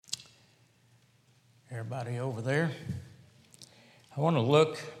Everybody over there? I want to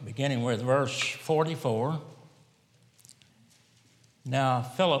look, beginning with verse 44. Now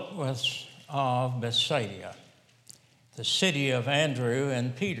Philip was of Bethsaida, the city of Andrew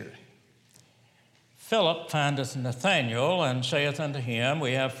and Peter. Philip findeth Nathanael, and saith unto him,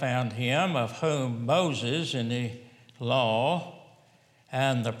 We have found him of whom Moses in the law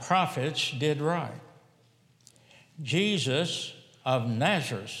and the prophets did write. Jesus of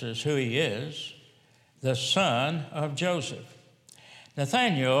Nazareth is who he is, the son of Joseph.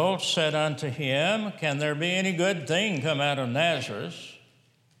 Nathanael said unto him, Can there be any good thing come out of Nazareth?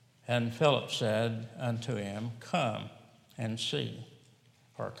 And Philip said unto him, Come and see,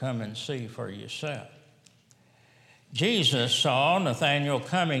 or come and see for yourself. Jesus saw Nathanael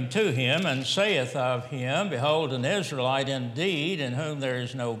coming to him, and saith of him, Behold, an Israelite indeed, in whom there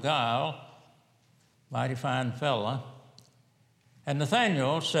is no guile. Mighty fine fellow. And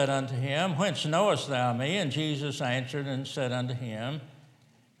Nathanael said unto him, Whence knowest thou me? And Jesus answered and said unto him,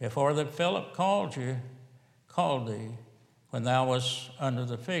 Before that Philip called thee, when thou wast under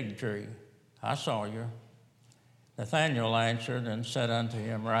the fig tree, I saw you. Nathanael answered and said unto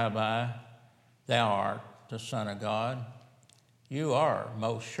him, Rabbi, thou art the Son of God. You are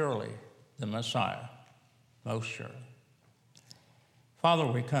most surely the Messiah, most surely. Father,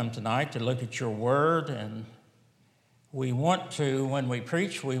 we come tonight to look at your word, and we want to, when we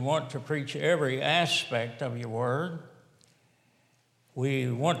want to preach every aspect of your word. We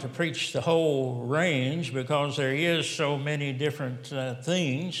want to preach the whole range because there is so many different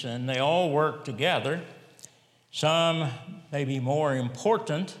things, and they all work together. Some may be more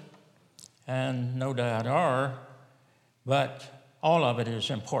important, and no doubt are, but all of it is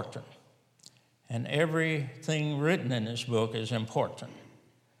important. And everything written in this book is important.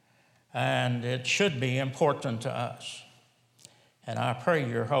 And it should be important to us. And I pray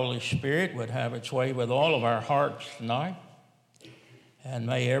your Holy Spirit would have its way with all of our hearts tonight. And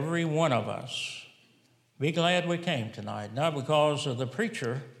may every one of us be glad we came tonight, not because of the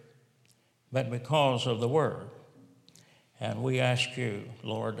preacher, but because of the word. And we ask you,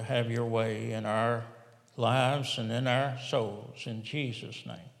 Lord, to have your way in our lives and in our souls. In Jesus'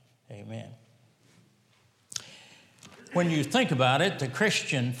 name, amen. When you think about it, the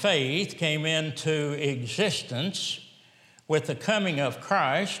Christian faith came into existence with the coming of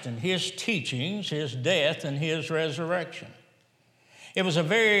Christ and his teachings, his death, and his resurrection. It was a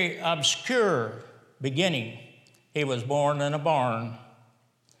very obscure beginning. He was born in a barn.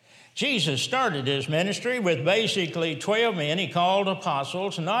 Jesus started his ministry with basically 12 men he called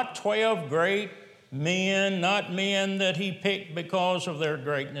apostles, not 12 great men, not men that he picked because of their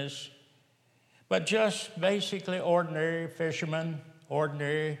greatness, but just basically ordinary fishermen,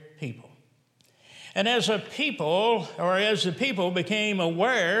 ordinary people. And as the people became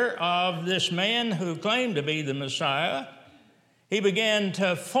aware of this man who claimed to be the Messiah, he began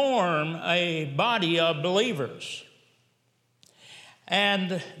to form a body of believers.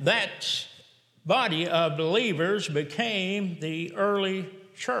 And that body of believers became the early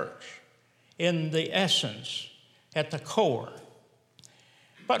church in the essence, at the core.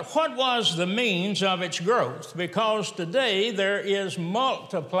 But what was the means of its growth? Because today there is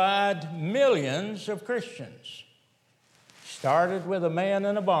multiplied millions of Christians. Started with a man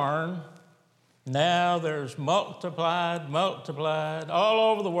in a barn. Now there's multiplied,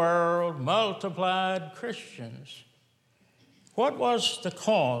 all over the world, multiplied Christians. What was the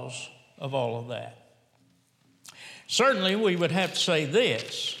cause of all of that? Certainly we would have to say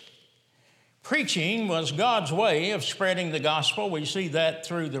this. Preaching was God's way of spreading the gospel. We see that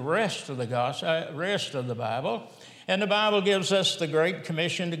through the rest of the Bible. And the Bible gives us the Great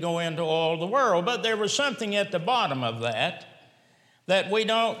Commission to go into all the world. But there was something at the bottom of that we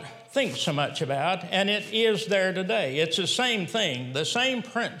don't think so much about, and it is there today. It's the same thing, the same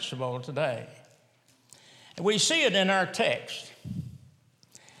principle today. We see it in our text.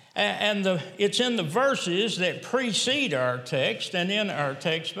 And it's in the verses that precede our text and in our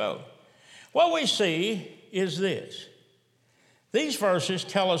text both. What we see is this. These verses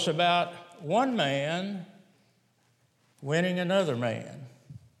tell us about one man winning another man.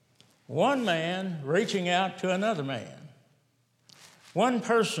 One man reaching out to another man. One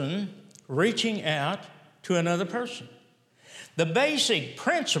person reaching out to another person. The basic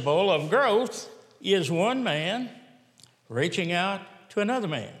principle of growth is one man reaching out to another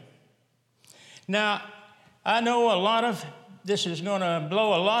man. Now, I know this is going to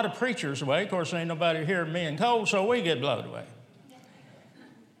blow a lot of preachers away. Of course, ain't nobody here me and Cole, so we get blown away.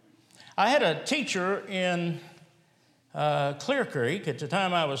 I had a teacher in Clear Creek at the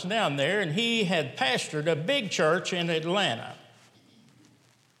time I was down there, and he had pastored a big church in Atlanta.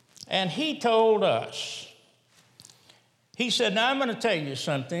 And he told us, he said, now I'm going to tell you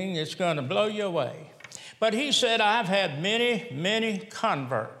something that's going to blow you away. But he said, I've had many, many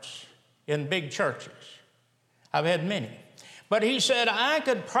converts in big churches. I've had many. But he said, I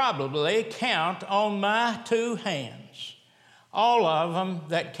could probably count on my 2 hands all of them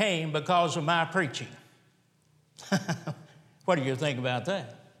that came because of my preaching. What do you think about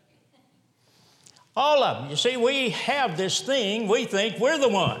that? All of them. You see, we have this thing, we think we're the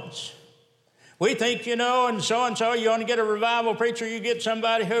ones. We think, and so, you want to get a revival preacher, you get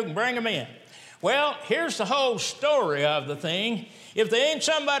somebody who can bring them in. Well, here's the whole story of the thing. If there ain't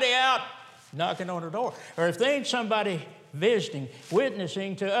somebody out knocking on the door, or if there ain't somebody visiting,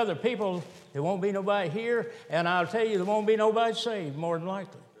 witnessing to other people, there won't be nobody here, and I'll tell you, there won't be nobody saved, more than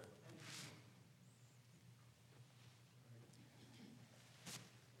likely.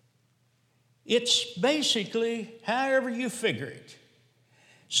 It's basically however you figure it.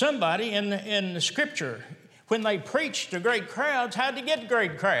 Somebody in the Scripture, when they preached to great crowds, had to get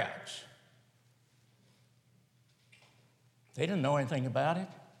great crowds. They didn't know anything about it.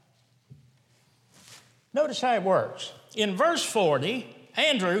 Notice how it works. In verse 40,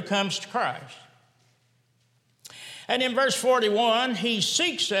 Andrew comes to Christ. And in verse 41, he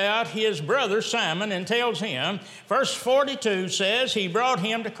seeks out his brother Simon and tells him. Verse 42 says he brought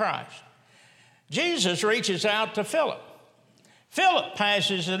him to Christ. Jesus reaches out to Philip. Philip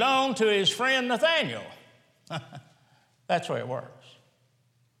passes it on to his friend Nathanael. That's the way it works.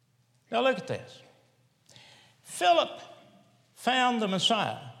 Now look at this. Philip found the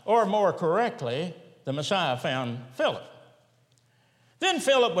Messiah, or more correctly, the Messiah found Philip. Then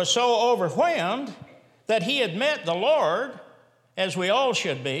Philip was so overwhelmed that he had met the Lord, as we all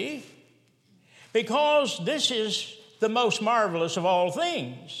should be, because this is the most marvelous of all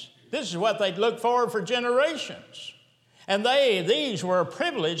things. This is what they'd looked for generations. And these were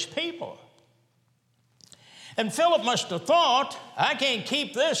privileged people. And Philip must have thought, I can't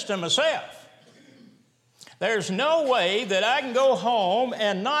keep this to myself. There's no way that I can go home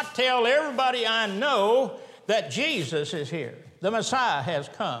and not tell everybody I know that Jesus is here. The Messiah has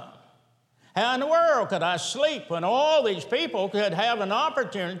come. How in the world could I sleep when all these people could have an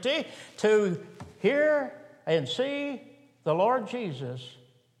opportunity to hear and see the Lord Jesus?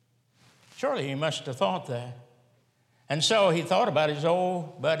 Surely he must have thought that. And so he thought about his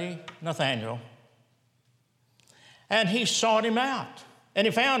old buddy Nathanael. And he sought him out. And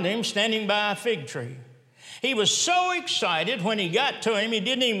he found him standing by a fig tree. He was so excited when he got to him, he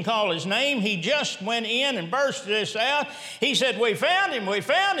didn't even call his name. He just went in and burst this out. He said, we found him, we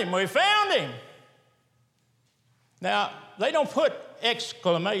found him, we found him. Now, they don't put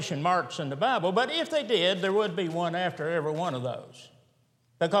exclamation marks in the Bible, but if they did, there would be one after every one of those.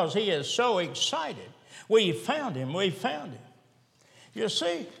 Because he is so excited. We found him, we found him. You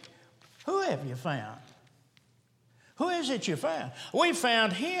see, who have you found? Who is it you found? We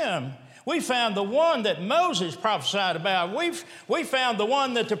found him. We found the one that Moses prophesied about. We found the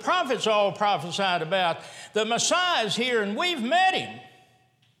one that the prophets all prophesied about. The Messiah is here, and we've met him.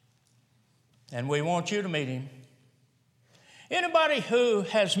 And we want you to meet him. Anybody who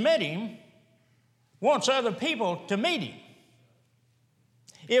has met him wants other people to meet him.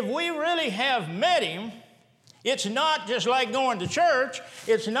 If we really have met him, it's not just like going to church.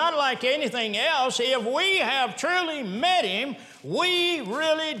 It's not like anything else. If we have truly met him, we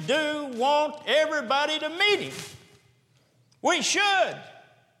really do want everybody to meet him. We should.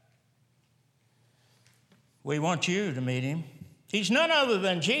 We want you to meet him. He's none other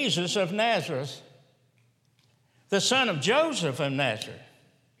than Jesus of Nazareth, the son of Joseph of Nazareth.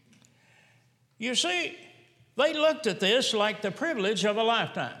 You see, they looked at this like the privilege of a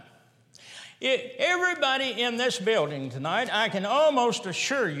lifetime. Everybody in this building tonight, I can almost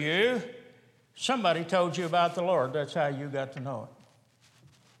assure you, somebody told you about the Lord. That's how you got to know it.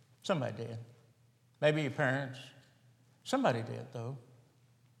 Somebody did. Maybe your parents. Somebody did, though.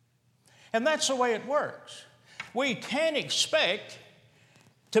 And that's the way it works. We can't expect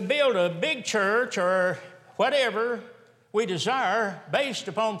to build a big church or whatever we desire based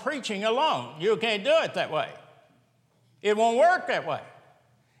upon preaching alone. You can't do it that way. It won't work that way.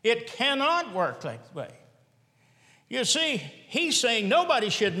 It cannot work that way. You see, he's saying nobody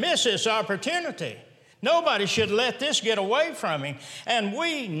should miss this opportunity. Nobody should let this get away from him. And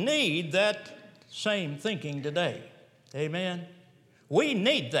we need that same thinking today. Amen? We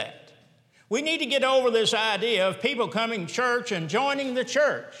need that. We need to get over this idea of people coming to church and joining the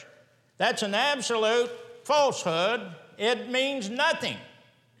church. That's an absolute falsehood. It means nothing.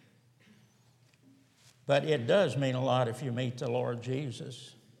 But it does mean a lot if you meet the Lord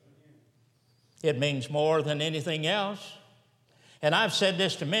Jesus. It means more than anything else. And I've said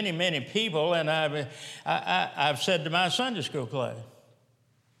this to many, many people, and I've said to my Sunday school class.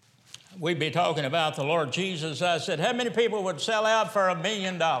 We'd be talking about the Lord Jesus. I said, how many people would sell out for $1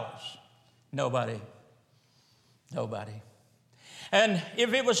 million? Nobody. Nobody. And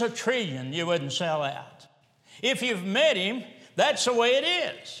if it was $1 trillion, you wouldn't sell out. If you've met him, that's the way it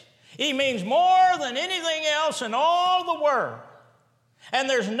is. He means more than anything else in all the world. And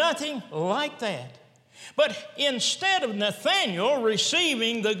there's nothing like that. But instead of Nathanael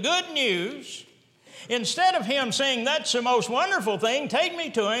receiving the good news, instead of him saying, that's the most wonderful thing, take me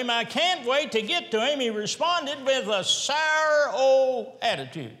to him, I can't wait to get to him, he responded with a sour old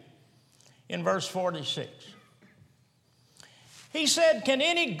attitude in verse 46. He said, can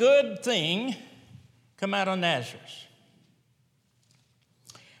any good thing come out of Nazareth?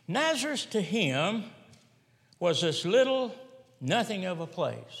 Nazareth to him was this little nothing of a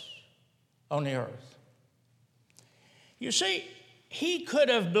place on the earth. You see, he could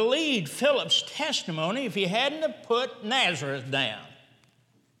have believed Philip's testimony if he hadn't have put Nazareth down.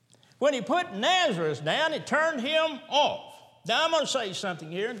 When he put Nazareth down, it turned him off. Now, I'm going to say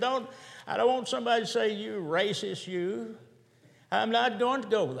something here. I don't want somebody to say, you racist, you. I'm not going to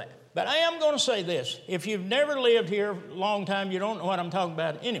go with that. But I am going to say this. If you've never lived here a long time, you don't know what I'm talking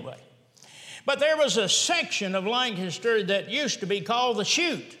about anyway. But there was a section of Lancaster that used to be called the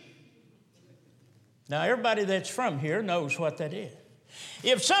Chute. Now, everybody that's from here knows what that is.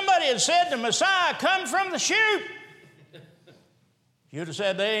 If somebody had said the Messiah come from the Chute, you'd have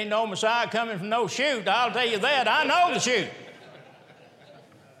said, there ain't no Messiah coming from no Chute. I'll tell you that. I know the Chute.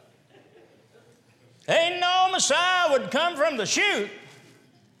 Ain't no Messiah would come from the Chute.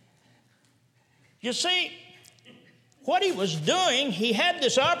 You see, what he was doing, he had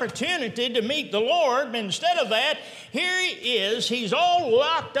this opportunity to meet the Lord, but instead of that, here he is. He's all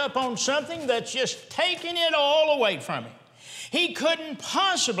locked up on something that's just taking it all away from him. He couldn't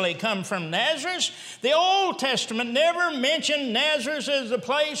possibly come from Nazareth. The Old Testament never mentioned Nazareth as the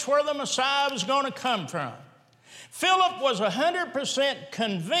place where the Messiah was going to come from. Philip was 100%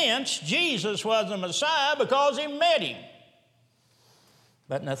 convinced Jesus was the Messiah because he met him.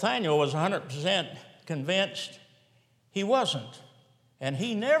 But Nathanael was 100% convinced he wasn't, and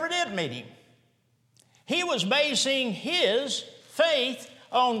he never did meet him. He was basing his faith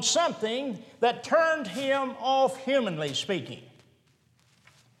on something that turned him off, humanly speaking.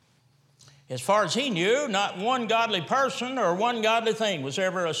 As far as he knew, not one godly person or one godly thing was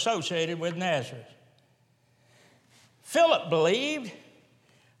ever associated with Nazareth. Philip believed,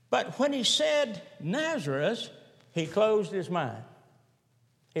 but when he said Nazareth, he closed his mind.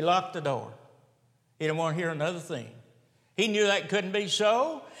 He locked the door. He didn't want to hear another thing. He knew that couldn't be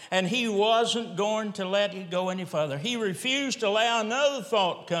so, and he wasn't going to let it go any further. He refused to allow another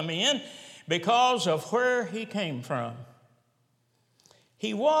thought come in because of where he came from.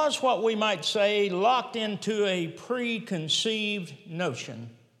 He was, what we might say, locked into a preconceived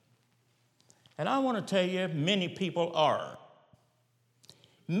notion. And I want to tell you, many people are.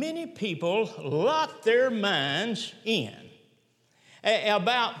 Many people lock their minds in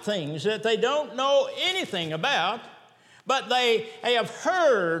about things that they don't know anything about, but they have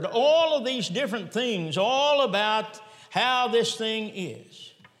heard all of these different things, all about how this thing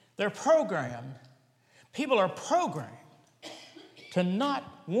is. They're programmed. People are programmed to not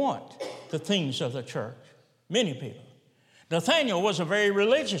want the things of the church. Many people. Nathanael was a very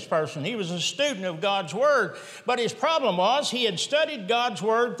religious person. He was a student of God's Word. But his problem was he had studied God's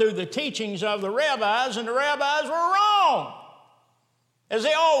Word through the teachings of the rabbis, and the rabbis were wrong, as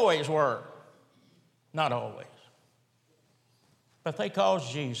they always were. Not always. But they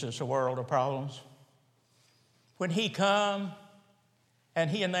caused Jesus a world of problems. When he come and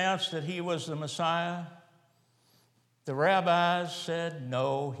he announced that he was the Messiah, the rabbis said,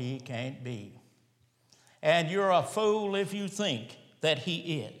 no, he can't be. And you're a fool if you think that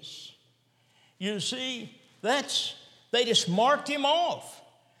he is. You see, they just marked him off.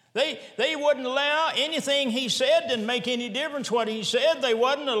 They wouldn't allow anything he said, didn't make any difference what he said. They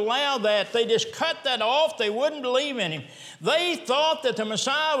wouldn't allow that. They just cut that off. They wouldn't believe in him. They thought that the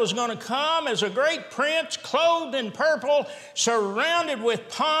Messiah was going to come as a great prince, clothed in purple, surrounded with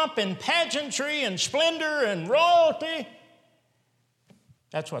pomp and pageantry and splendor and royalty.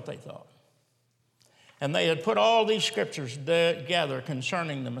 That's what they thought. And they had put all these scriptures together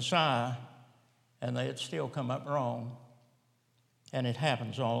concerning the Messiah, and they had still come up wrong. And it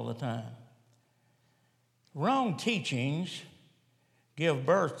happens all the time. Wrong teachings give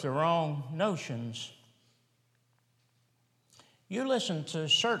birth to wrong notions. You listen to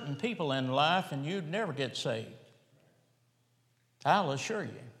certain people in life and you'd never get saved. I'll assure you.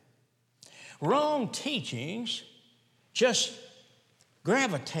 Wrong teachings just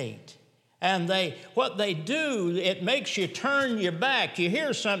gravitate. And what they do, it makes you turn your back. You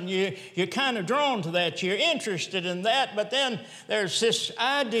hear something, you're kind of drawn to that. You're interested in that, but then there's this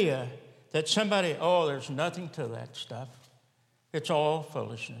idea that somebody, there's nothing to that stuff. It's all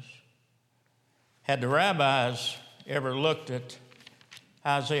foolishness. Had the rabbis ever looked at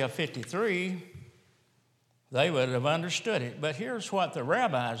Isaiah 53, they would have understood it. But here's what the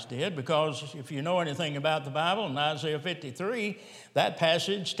rabbis did, because if you know anything about the Bible, in Isaiah 53, that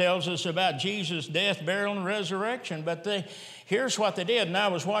passage tells us about Jesus' death, burial, and resurrection. But here's what they did. And I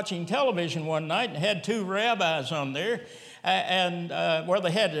was watching television one night and had two rabbis on there, where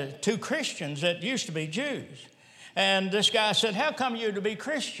they had two Christians that used to be Jews. And this guy said, "How come you to be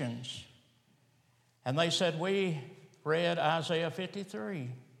Christians?" And they said, "We read Isaiah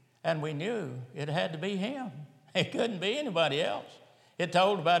 53. And we knew it had to be him. It couldn't be anybody else. It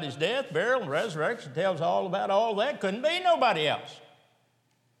told about his death, burial, and resurrection. It tells all about all that. Couldn't be nobody else."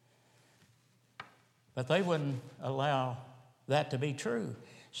 But they wouldn't allow that to be true.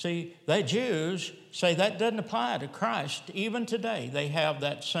 See, they Jews say that doesn't apply to Christ. Even today, they have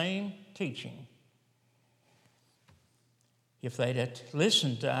that same teaching. If they'd have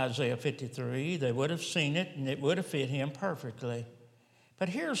listened to Isaiah 53, they would have seen it, and it would have fit him perfectly. But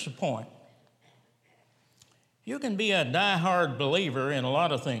here's the point. You can be a diehard believer in a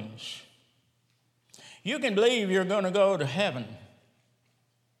lot of things. You can believe you're going to go to heaven,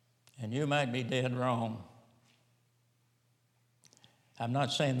 and you might be dead wrong. I'm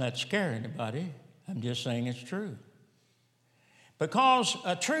not saying that scare anybody. I'm just saying it's true. Because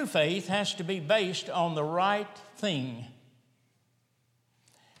a true faith has to be based on the right thing.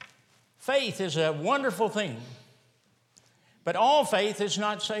 Faith is a wonderful thing. But all faith is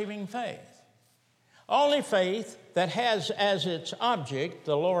not saving faith. Only faith that has as its object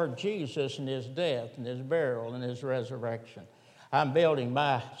the Lord Jesus and his death and his burial and his resurrection. I'm building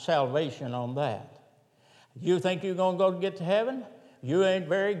my salvation on that. You think you're going to go get to heaven? You ain't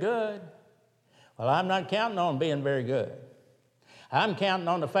very good. Well, I'm not counting on being very good. I'm counting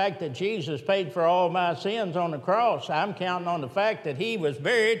on the fact that Jesus paid for all my sins on the cross. I'm counting on the fact that he was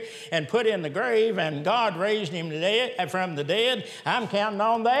buried and put in the grave and God raised him from the dead. I'm counting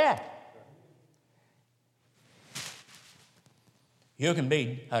on that. You can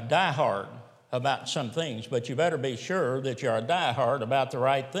be a diehard about some things, but you better be sure that you're a diehard about the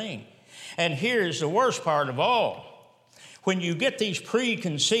right thing. And here's the worst part of all. When you get these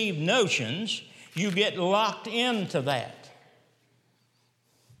preconceived notions, you get locked into that,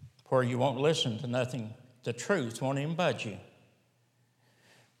 where you won't listen to nothing. The truth won't even budge you.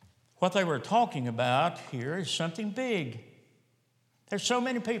 What they were talking about here is something big. There's so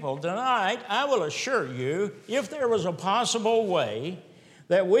many people. Tonight, I will assure you, if there was a possible way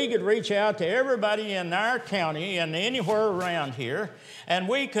that we could reach out to everybody in our county and anywhere around here, and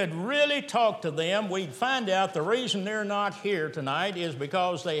we could really talk to them, we'd find out the reason they're not here tonight is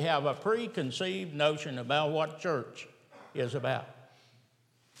because they have a preconceived notion about what church is about.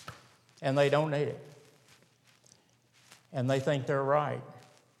 And they don't need it. And they think they're right.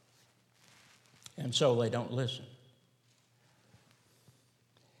 And so they don't listen.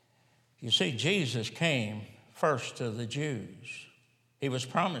 You see, Jesus came first to the Jews. He was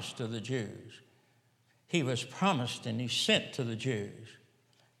promised to the Jews. He was promised and he sent to the Jews.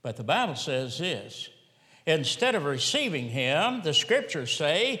 But the Bible says this: instead of receiving him, the scriptures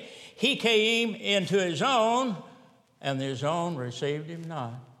say, he came into his own, and his own received him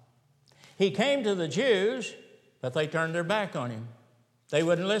not. He came to the Jews, but they turned their back on him. They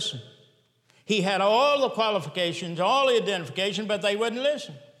wouldn't listen. He had all the qualifications, all the identification, but they wouldn't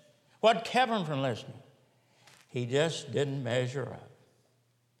listen. What kept them from listening? He just didn't measure up.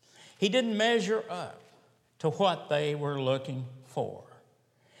 He didn't measure up to what they were looking for.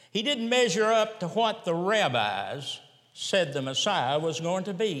 He didn't measure up to what the rabbis said the Messiah was going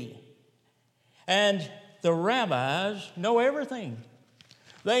to be. And the rabbis know everything.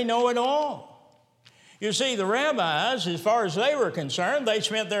 They know it all. You see, the rabbis, as far as they were concerned, they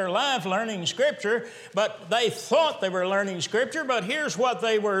spent their life learning Scripture, but they thought they were learning Scripture, but here's what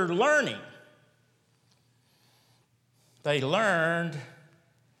they were learning. They learned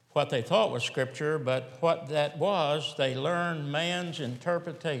what they thought was Scripture, but what that was, they learned man's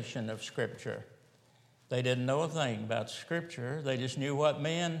interpretation of Scripture. They didn't know a thing about Scripture. They just knew what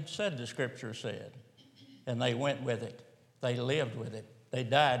man said the Scripture said, and they went with it. They lived with it. They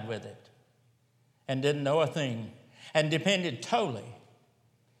died with it and didn't know a thing and depended totally.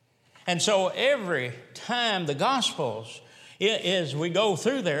 And so every time the Gospels, as we go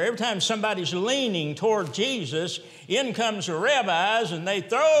through there, every time somebody's leaning toward Jesus, in comes the rabbis and they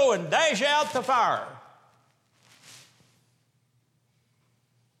throw and dash out the fire.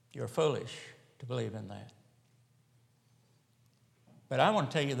 You're foolish to believe in that. But I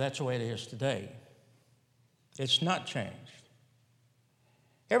want to tell you that's the way it is today. It's not changed.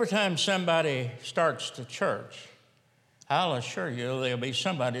 Every time somebody starts the church, I'll assure you there'll be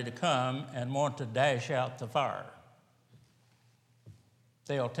somebody to come and want to dash out the fire.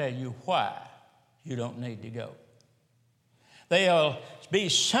 They'll tell you why you don't need to go. There'll be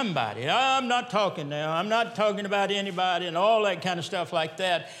somebody. I'm not talking about anybody and all that kind of stuff like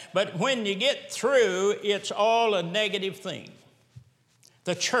that. But when you get through, it's all a negative thing.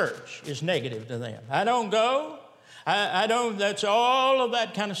 The church is negative to them. I don't go. I don't, that's all of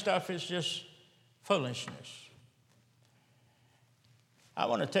that kind of stuff is just foolishness. I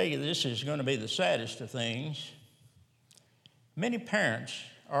want to tell you this is going to be the saddest of things. Many parents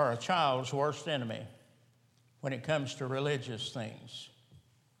are a child's worst enemy when it comes to religious things.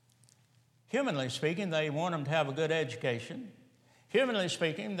 Humanly speaking, they want them to have a good education. Humanly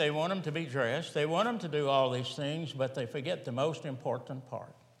speaking, they want them to be dressed. They want them to do all these things, but they forget the most important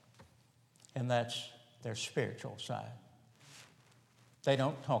part, and that's their spiritual side. They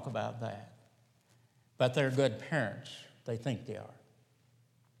don't talk about that, but they're good parents. They think they are.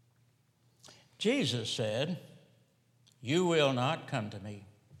 Jesus said, "You will not come to me.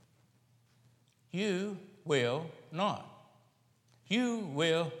 You will not. You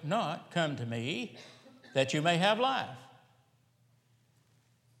will not come to me that you may have life."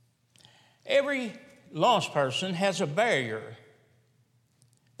 Every lost person has a barrier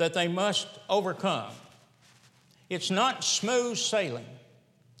that they must overcome. It's not smooth sailing.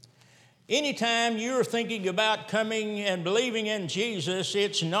 Anytime you're thinking about coming and believing in Jesus,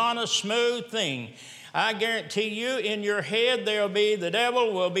 it's not a smooth thing. I guarantee you in your head the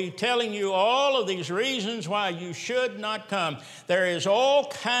devil will be telling you all of these reasons why you should not come. There is all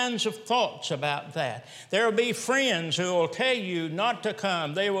kinds of thoughts about that. There will be friends who will tell you not to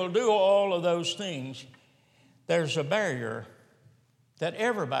come. They will do all of those things. There's a barrier that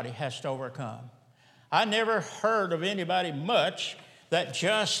everybody has to overcome. I never heard of anybody much that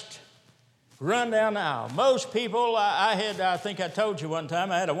just run down the aisle. Most people, I think I told you one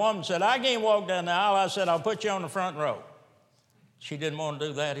time, I had a woman said, "I can't walk down the aisle." I said, "I'll put you on the front row." She didn't want to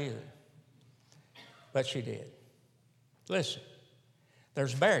do that either, but she did. Listen,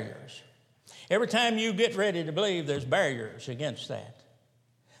 there's barriers. Every time you get ready to believe, there's barriers against that.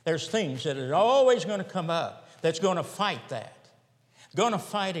 There's things that are always going to come up that's going to fight that, going to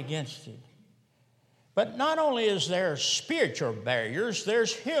fight against it. But not only is there spiritual barriers,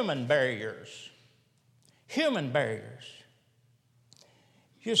 there's human barriers. Human barriers.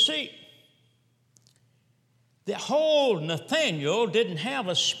 You see, the whole Nathaniel didn't have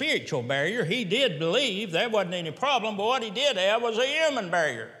a spiritual barrier. He did believe, there wasn't any problem, but what he did have was a human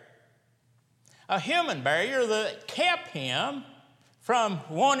barrier. A human barrier that kept him from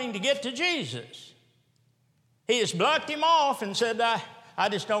wanting to get to Jesus. He just blocked him off and said, I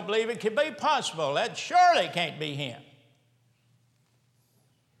just don't believe it could be possible. That surely can't be him.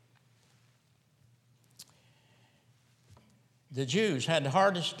 The Jews had the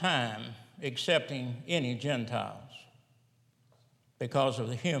hardest time accepting any Gentiles because of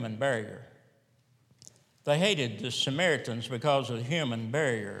the human barrier. They hated the Samaritans because of the human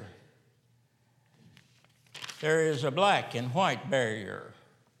barrier. There is a black and white barrier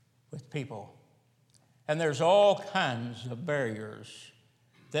with people. And there's all kinds of barriers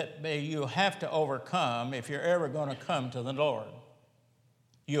that you have to overcome if you're ever going to come to the Lord.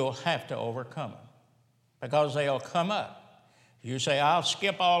 You'll have to overcome them because they'll come up. You say, "I'll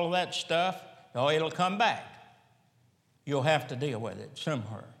skip all of that stuff." No, it'll come back. You'll have to deal with it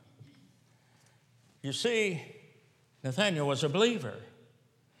somewhere. You see, Nathaniel was a believer.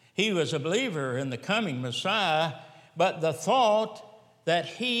 He was a believer in the coming Messiah, but the thought that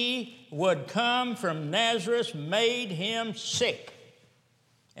he would come from Nazareth made him sick.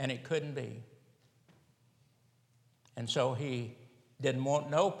 And it couldn't be. And so he didn't want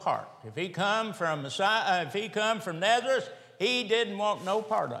no part. If he come from Nazareth, he didn't want no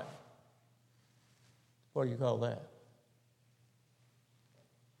part of it. What do you call that?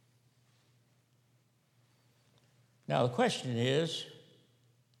 Now the question is,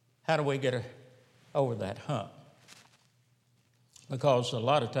 how do we get over that hump? Because a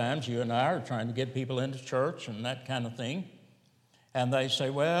lot of times you and I are trying to get people into church and that kind of thing. And they say,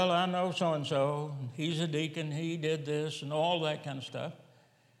 "Well, I know so-and-so, he's a deacon, he did this," and all that kind of stuff.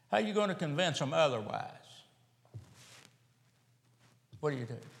 How are you going to convince them otherwise? What do you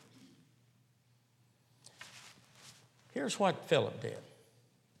do? Here's what Philip did.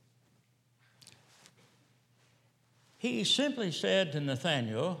 He simply said to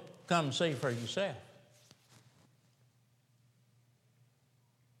Nathanael, "Come see for yourself."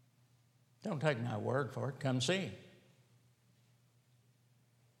 Don't take my word for it. Come see.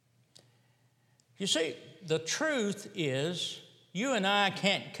 You see, the truth is you and I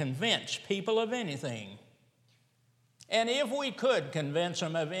can't convince people of anything. And if we could convince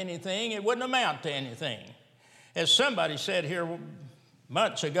them of anything, it wouldn't amount to anything. As somebody said here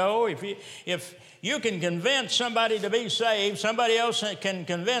months ago, if you can convince somebody to be saved, somebody else can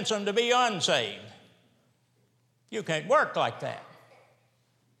convince them to be unsaved. You can't work like that.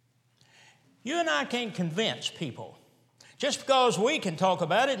 You and I can't convince people. Just because we can talk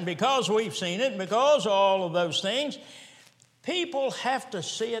about it and because we've seen it and because of all of those things, people have to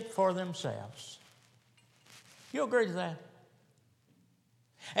see it for themselves. You agree to that?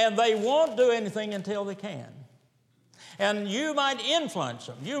 And they won't do anything until they can. And you might influence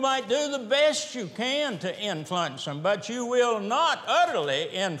them. You might do the best you can to influence them, but you will not utterly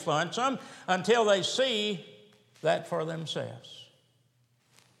influence them until they see that for themselves.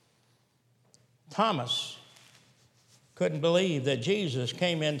 Thomas couldn't believe that Jesus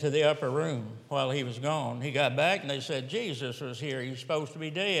came into the upper room while he was gone. He got back and they said, Jesus was here. He's supposed to be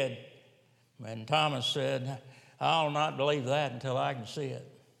dead. And Thomas said, I'll not believe that until I can see it.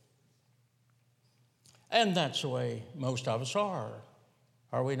 And that's the way most of us are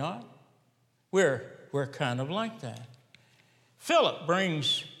we not? We're kind of like that. Philip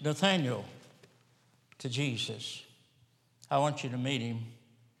brings Nathanael to Jesus. I want you to meet him.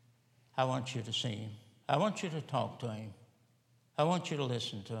 I want you to see him. I want you to talk to him. I want you to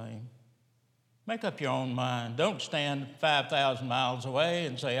listen to him. Make up your own mind. Don't stand 5,000 miles away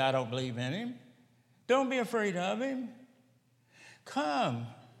and say, I don't believe in him. Don't be afraid of him. Come.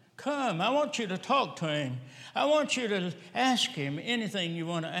 I want you to talk to him. I want you to ask him anything you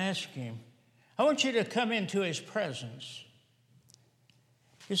want to ask him. I want you to come into his presence.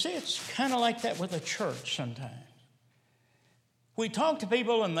 You see, it's kind of like that with a church sometimes. We talk to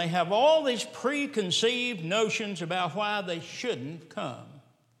people and they have all these preconceived notions about why they shouldn't come,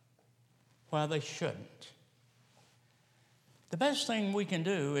 why they shouldn't. The best thing we can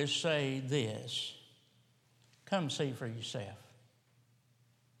do is say this: come see for yourself.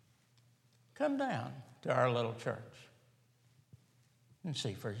 Come down to our little church and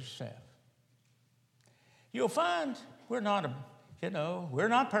see for yourself. You'll find we're not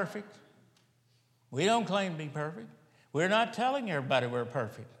perfect. We don't claim to be perfect. We're not telling everybody we're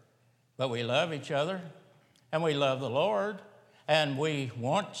perfect, but we love each other and we love the Lord and we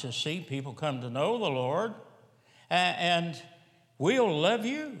want to see people come to know the Lord, and we'll love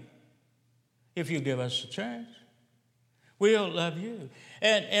you if you give us a chance. We'll love you.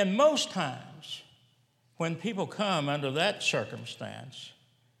 And most times when people come under that circumstance,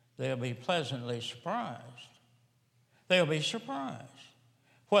 they'll be pleasantly surprised. They'll be surprised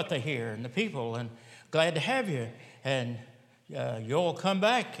what they hear and the people, and glad to have you. And you'll come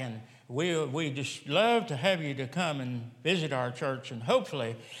back, and we just love to have you to come and visit our church, and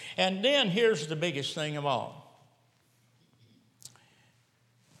hopefully. And then here's the biggest thing of all.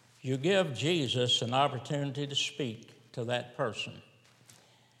 You give Jesus an opportunity to speak to that person.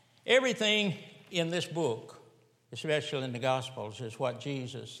 Everything in this book, especially in the Gospels, is what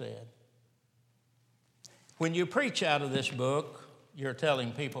Jesus said. When you preach out of this book, you're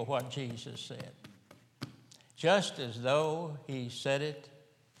telling people what Jesus said, just as though he said it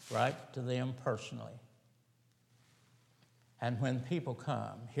right to them personally. And when people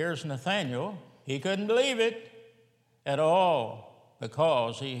come, here's Nathanael. He couldn't believe it at all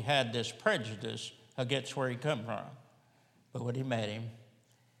because he had this prejudice against where he come from. But when he met him,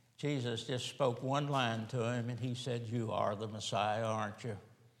 Jesus just spoke one line to him, and he said, you are the Messiah, aren't you?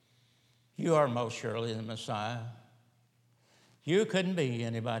 You are most surely the Messiah. You couldn't be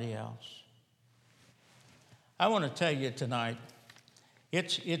anybody else. I want to tell you tonight,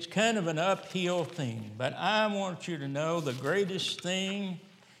 it's kind of an uphill thing, but I want you to know the greatest thing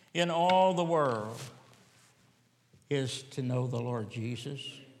in all the world is to know the Lord Jesus.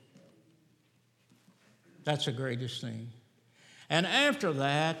 That's the greatest thing. And after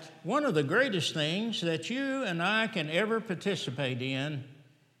that, one of the greatest things that you and I can ever participate in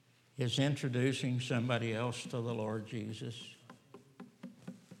is introducing somebody else to the Lord Jesus.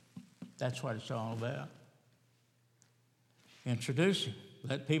 That's what it's all about. Introduce him.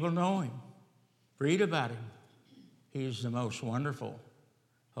 Let people know him. Read about him. He's the most wonderful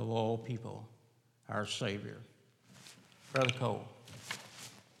of all people, our Savior. Brother Cole.